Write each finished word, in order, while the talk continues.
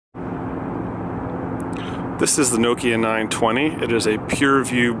This is the Nokia 920. It is a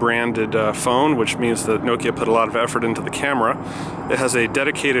PureView branded phone, which means that Nokia put a lot of effort into the camera. It has a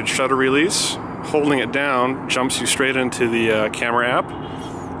dedicated shutter release. Holding it down jumps you straight into the camera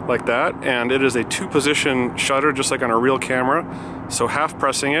app, like that. And it is a two-position shutter, just like on a real camera. So half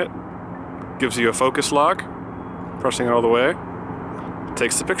pressing it gives you a focus lock. Pressing it all the way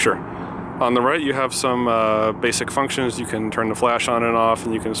takes the picture. On the right you have some basic functions. You can turn the flash on and off,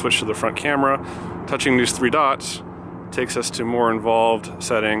 and you can switch to the front camera. Touching these three dots takes us to more involved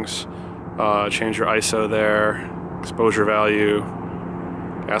settings. Change your ISO there, exposure value,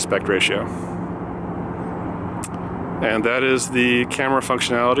 aspect ratio. And that is the camera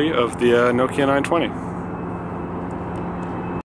functionality of the Nokia 920.